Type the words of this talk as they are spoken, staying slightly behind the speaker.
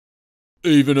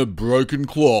Even a broken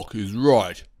clock is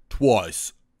right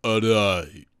twice a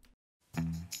day.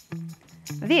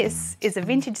 This is a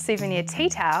vintage souvenir tea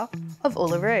towel of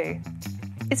Uluru.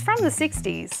 It's from the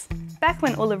 60s, back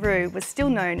when Uluru was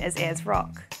still known as Ayres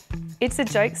Rock. It's a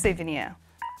joke souvenir.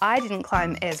 I didn't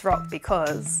climb Ayres Rock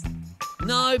because...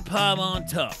 No palm on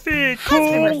top. Fair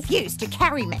Husband call. refused to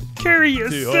carry me. Carry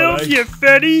yourself, hot, eh? you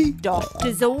fatty.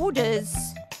 Doctor's orders.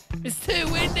 It's too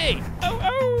windy.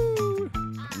 Oh.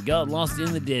 We got lost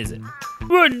in the desert.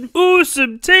 What an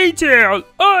awesome tea towel.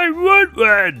 I want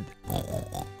one.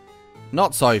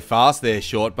 Not so fast there,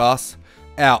 short bus.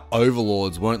 Our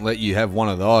overlords won't let you have one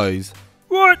of those.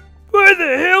 What? Why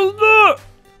the hell not?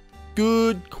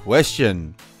 Good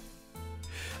question.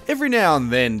 Every now and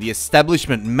then, the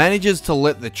establishment manages to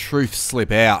let the truth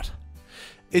slip out.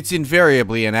 It's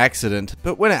invariably an accident,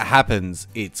 but when it happens,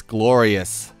 it's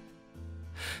glorious.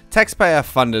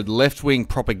 Taxpayer-funded left-wing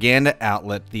propaganda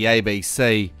outlet, the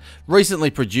ABC, recently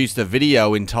produced a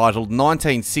video entitled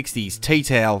 1960's Tea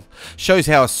Towel shows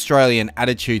how Australian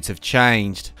attitudes have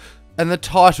changed, and the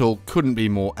title couldn't be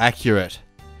more accurate.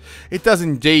 It does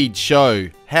indeed show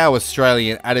how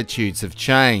Australian attitudes have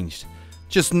changed,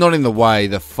 just not in the way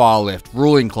the far-left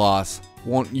ruling class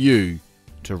want you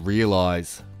to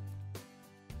realise.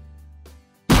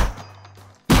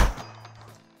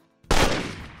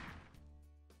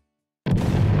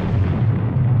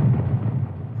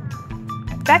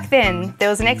 Back then, there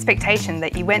was an expectation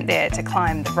that you went there to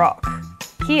climb the rock.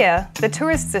 Here, the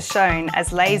tourists are shown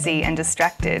as lazy and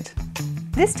distracted.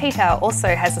 This tea towel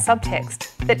also has a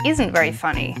subtext that isn't very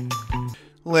funny.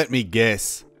 Let me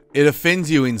guess. It offends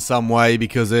you in some way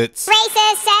because it's...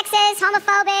 Racist, sexist,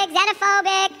 homophobic,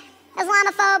 xenophobic,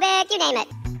 Islamophobic, you name it.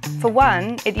 For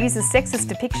one, it uses sexist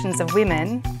depictions of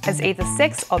women as either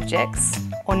sex objects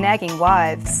or nagging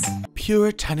wives.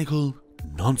 puritanical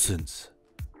nonsense.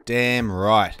 Damn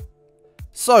right.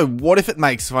 So what if it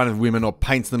makes fun of women or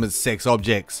paints them as sex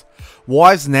objects?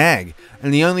 Wives nag,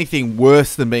 and the only thing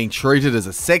worse than being treated as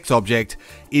a sex object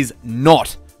is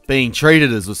not being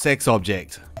treated as a sex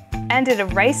object. And it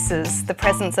erases the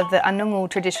presence of the Anungal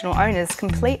traditional owners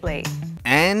completely.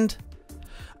 And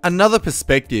another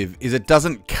perspective is it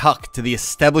doesn't cuck to the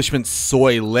establishment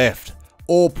soy left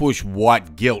or push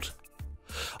white guilt.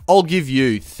 I'll give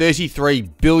you 33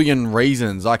 billion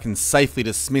reasons I can safely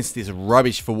dismiss this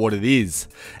rubbish for what it is.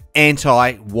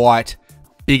 Anti-white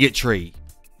bigotry.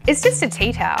 It's just a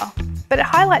tea towel, but it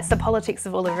highlights the politics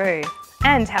of Uluru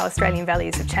and how Australian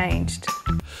values have changed.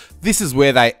 This is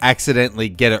where they accidentally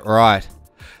get it right.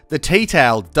 The tea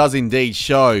towel does indeed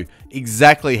show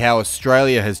exactly how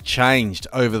Australia has changed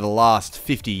over the last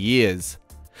 50 years.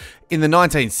 In the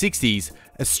 1960s,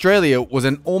 Australia was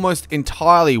an almost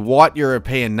entirely white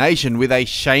European nation with a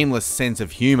shameless sense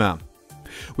of humour.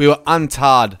 We were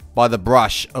untarred by the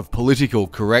brush of political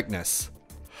correctness.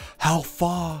 How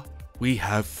far we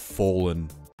have fallen.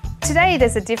 Today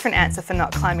there's a different answer for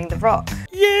not climbing the rock.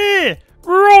 Yeah,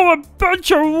 we're all a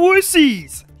bunch of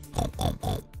wussies.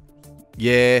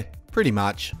 Yeah, pretty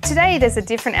much. Today there's a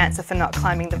different answer for not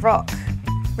climbing the rock.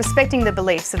 Respecting the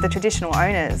beliefs of the traditional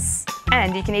owners.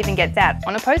 And you can even get that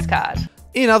on a postcard.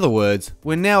 In other words,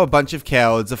 we're now a bunch of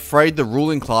cowards afraid the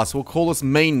ruling class will call us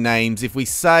mean names if we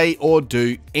say or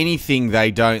do anything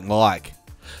they don't like.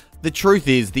 The truth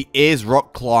is the Ayres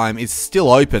Rock climb is still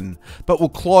open, but will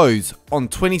close on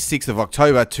 26th of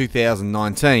October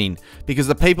 2019 because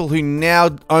the people who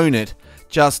now own it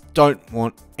just don't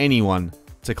want anyone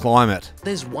to climb it.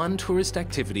 There's one tourist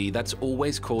activity that's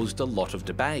always caused a lot of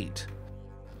debate,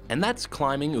 and that's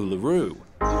climbing Uluru.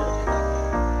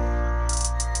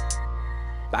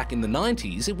 Back in the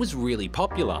 90s, it was really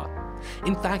popular.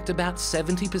 In fact, about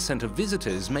 70% of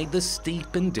visitors made the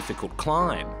steep and difficult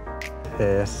climb.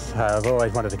 Yes, I've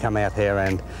always wanted to come out here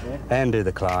and do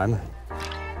the climb.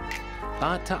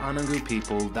 But to Anungal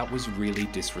people, that was really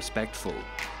disrespectful.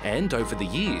 And over the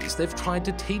years, they've tried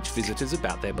to teach visitors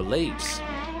about their beliefs.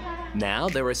 Now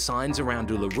there are signs around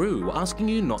Uluru asking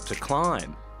you not to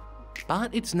climb.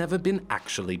 But it's never been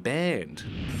actually banned.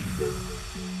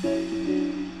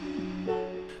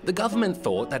 The government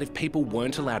thought that if people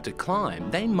weren't allowed to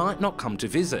climb, they might not come to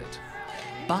visit.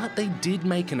 But they did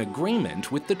make an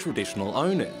agreement with the traditional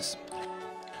owners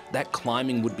that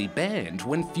climbing would be banned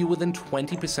when fewer than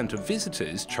 20% of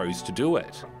visitors chose to do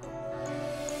it.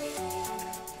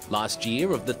 Last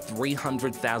year, of the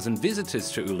 300,000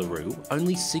 visitors to Uluru,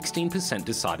 only 16%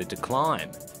 decided to climb.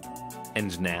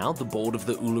 And now, the board of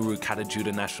the Uluru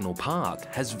Katajuda National Park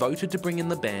has voted to bring in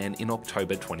the ban in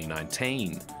October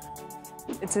 2019.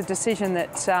 It's a decision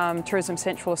that Tourism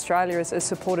Central Australia has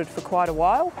supported for quite a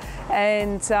while,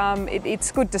 and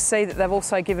it's good to see that they've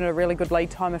also given a really good lead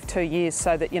time of 2 years,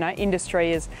 so that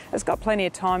industry has got plenty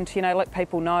of time to let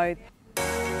people know.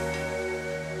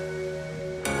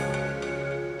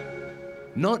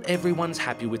 Not everyone's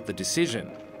happy with the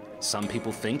decision. Some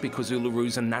people think because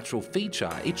Ullarue's a natural feature,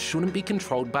 it shouldn't be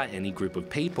controlled by any group of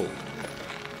people.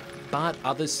 But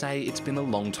others say it's been a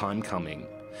long time coming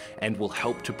and will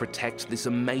help to protect this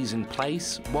amazing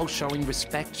place while showing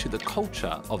respect to the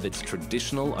culture of its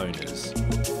traditional owners.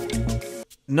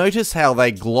 Notice how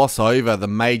they gloss over the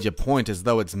major point as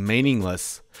though it's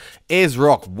meaningless. Ayres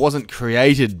Rock wasn't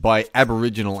created by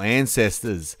Aboriginal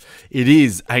ancestors. It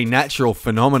is a natural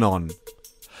phenomenon.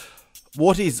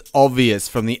 What is obvious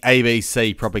from the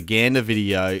ABC propaganda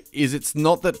video is it's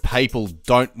not that people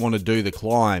don't want to do the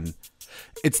climb.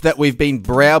 It's that we've been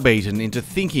browbeaten into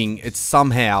thinking it's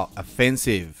somehow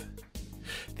offensive.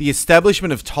 The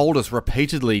establishment have told us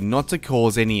repeatedly not to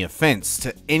cause any offence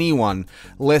to anyone,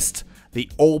 lest the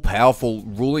all-powerful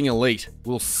ruling elite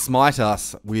will smite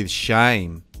us with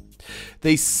shame.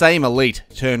 These same elite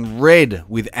turn red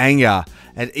with anger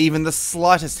at even the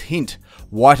slightest hint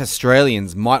white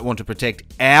Australians might want to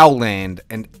protect our land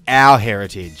and our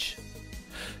heritage.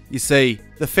 You see,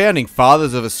 the founding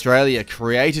fathers of Australia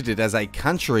created it as a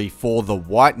country for the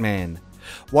white man.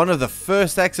 One of the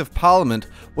first acts of Parliament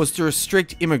was to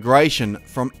restrict immigration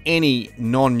from any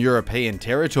non-European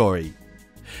territory.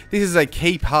 This is a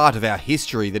key part of our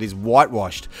history that is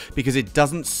whitewashed because it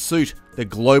doesn't suit the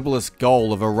globalist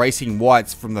goal of erasing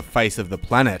whites from the face of the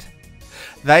planet.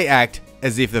 They act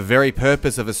as if the very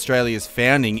purpose of Australia's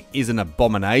founding is an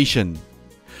abomination.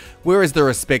 Where is the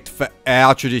respect for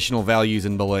our traditional values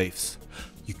and beliefs?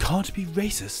 You can't be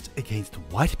racist against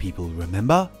white people,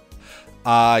 remember?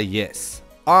 Yes.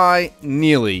 I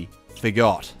nearly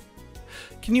forgot.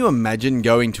 Can you imagine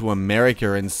going to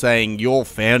America and saying your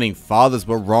founding fathers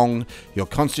were wrong, your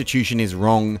constitution is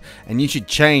wrong, and you should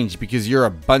change because you're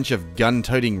a bunch of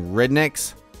gun-toting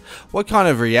rednecks? What kind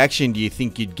of reaction do you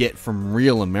think you'd get from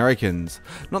real Americans?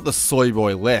 Not the soy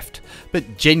boy left,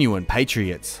 but genuine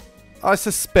patriots. I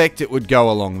suspect it would go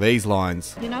along these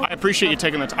lines. I appreciate you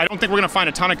taking the time. I don't think we're going to find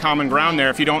a ton of common ground there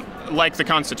if you don't like the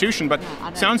Constitution, but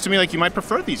it sounds to me like you might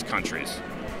prefer these countries.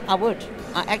 I would.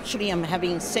 I actually am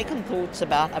having second thoughts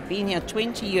about, I've been here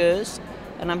 20 years,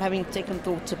 and I'm having second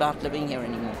thoughts about living here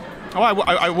anymore. Oh,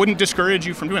 I wouldn't discourage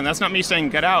you from doing that. That's not me saying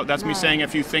get out. That's me saying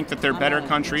if you think that they're better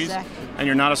countries and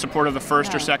you're not a supporter of the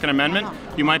First or Second Amendment,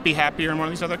 you might be happier in one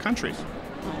of these other countries.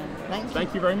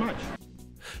 Thank you very much.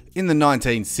 In the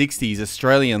 1960s,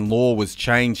 Australian law was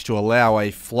changed to allow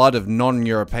a flood of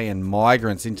non-European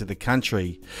migrants into the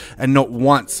country, and not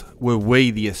once were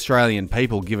we, the Australian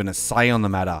people, given a say on the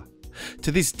matter.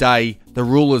 To this day, the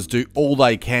rulers do all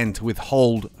they can to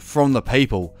withhold from the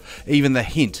people even the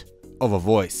hint of a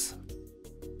voice.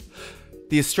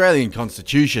 The Australian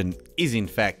Constitution is in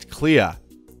fact clear.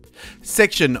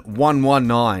 Section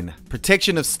 119,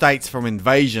 Protection of States from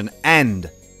Invasion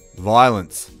and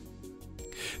Violence.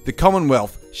 The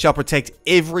Commonwealth shall protect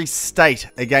every state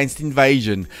against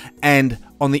invasion and,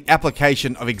 on the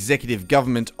application of executive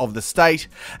government of the state,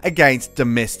 against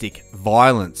domestic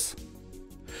violence.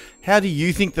 How do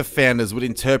you think the founders would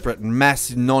interpret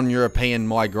mass non-European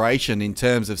migration in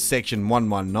terms of Section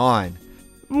 119?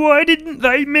 Why didn't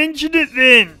they mention it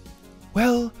then?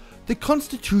 Well, the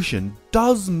Constitution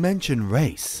does mention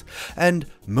race, and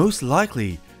most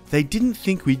likely they didn't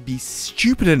think we'd be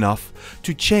stupid enough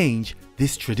to change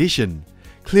this tradition.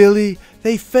 Clearly,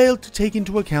 they failed to take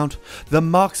into account the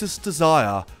Marxist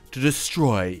desire to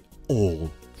destroy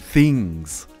all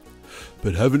things.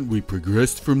 But haven't we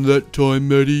progressed from that time,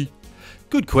 Matty?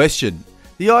 Good question.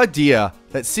 The idea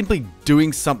that simply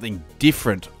doing something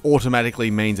different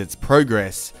automatically means it's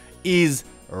progress is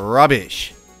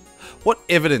rubbish. What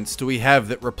evidence do we have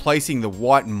that replacing the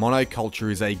white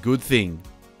monoculture is a good thing?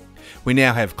 We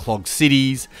now have clogged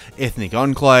cities, ethnic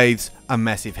enclaves, a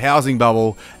massive housing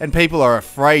bubble, and people are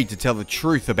afraid to tell the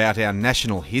truth about our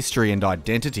national history and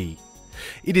identity.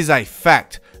 It is a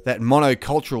fact that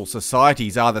monocultural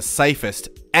societies are the safest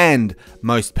and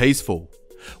most peaceful.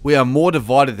 We are more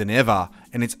divided than ever,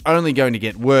 and it's only going to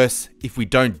get worse if we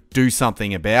don't do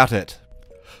something about it.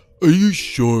 Are you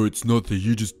sure it's not that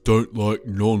you just don't like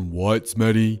non-whites,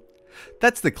 Matty?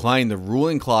 That's the claim the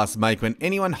ruling class make when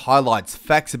anyone highlights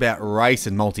facts about race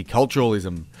and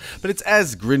multiculturalism. But it's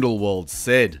as Grindelwald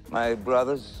said. My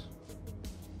brothers,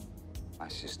 my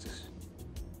sisters,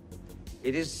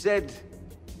 it is said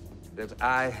that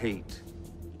I hate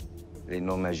les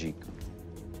non-magiques.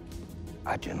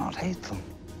 I do not hate them.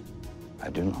 I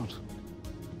do not.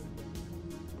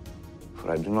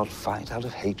 For I do not fight out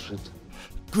of hatred.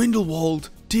 Grindelwald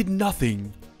did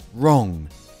nothing wrong.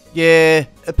 Yeah,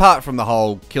 apart from the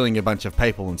whole killing a bunch of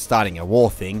people and starting a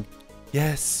war thing.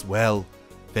 Yes, well,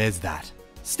 there's that.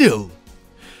 Still,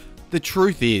 the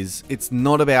truth is, it's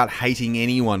not about hating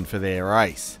anyone for their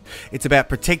race. It's about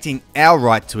protecting our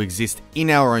right to exist in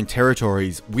our own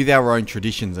territories with our own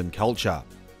traditions and culture.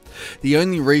 The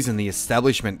only reason the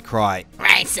establishment cry,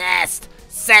 racist,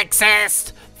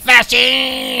 sexist, fascist,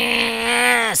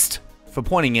 for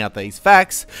pointing out these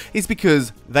facts is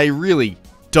because they really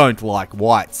don't like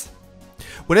whites.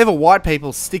 Whenever white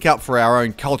people stick up for our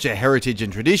own culture, heritage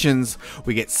and traditions,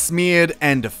 we get smeared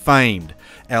and defamed.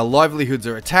 Our livelihoods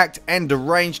are attacked and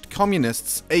deranged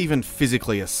communists even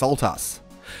physically assault us.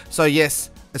 So yes,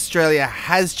 Australia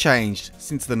has changed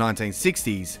since the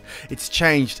 1960s. It's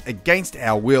changed against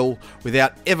our will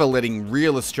without ever letting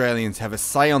real Australians have a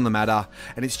say on the matter,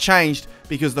 and it's changed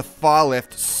because the far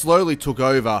left slowly took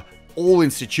over all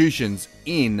institutions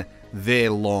in their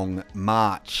long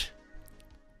march.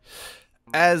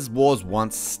 As was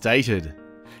once stated,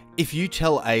 if you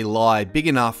tell a lie big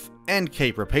enough and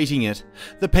keep repeating it,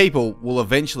 the people will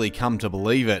eventually come to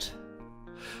believe it.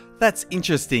 That's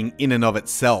interesting in and of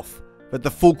itself, but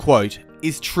the full quote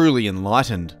is truly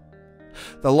enlightened.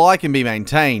 The lie can be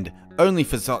maintained only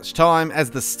for such time as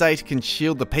the state can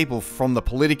shield the people from the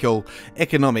political,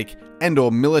 economic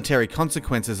and/or military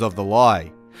consequences of the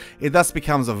lie. It thus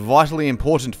becomes vitally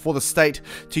important for the state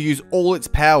to use all its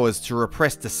powers to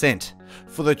repress dissent,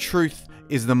 for the truth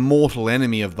is the mortal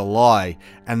enemy of the lie,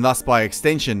 and thus by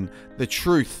extension, the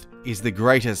truth is the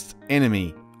greatest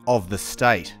enemy of the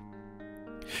state.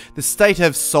 The state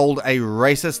have sold a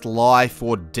racist lie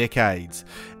for decades,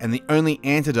 and the only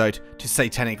antidote to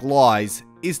satanic lies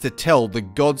is to tell the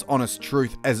God's honest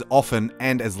truth as often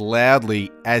and as loudly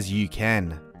as you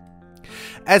can.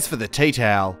 As for the tea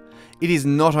towel, it is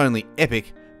not only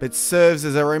epic, but serves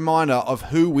as a reminder of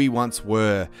who we once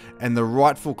were and the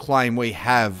rightful claim we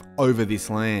have over this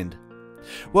land.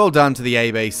 Well done to the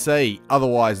ABC,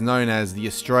 otherwise known as the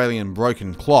Australian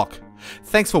Broken Clock.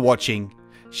 Thanks for watching,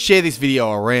 share this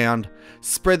video around,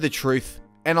 spread the truth,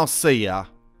 and I'll see ya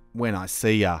when I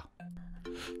see ya.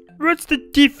 What's the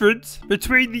difference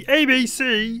between the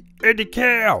ABC and a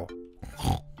cow?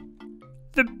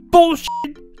 The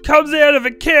bullshit comes out of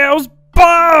a cow's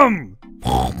bum!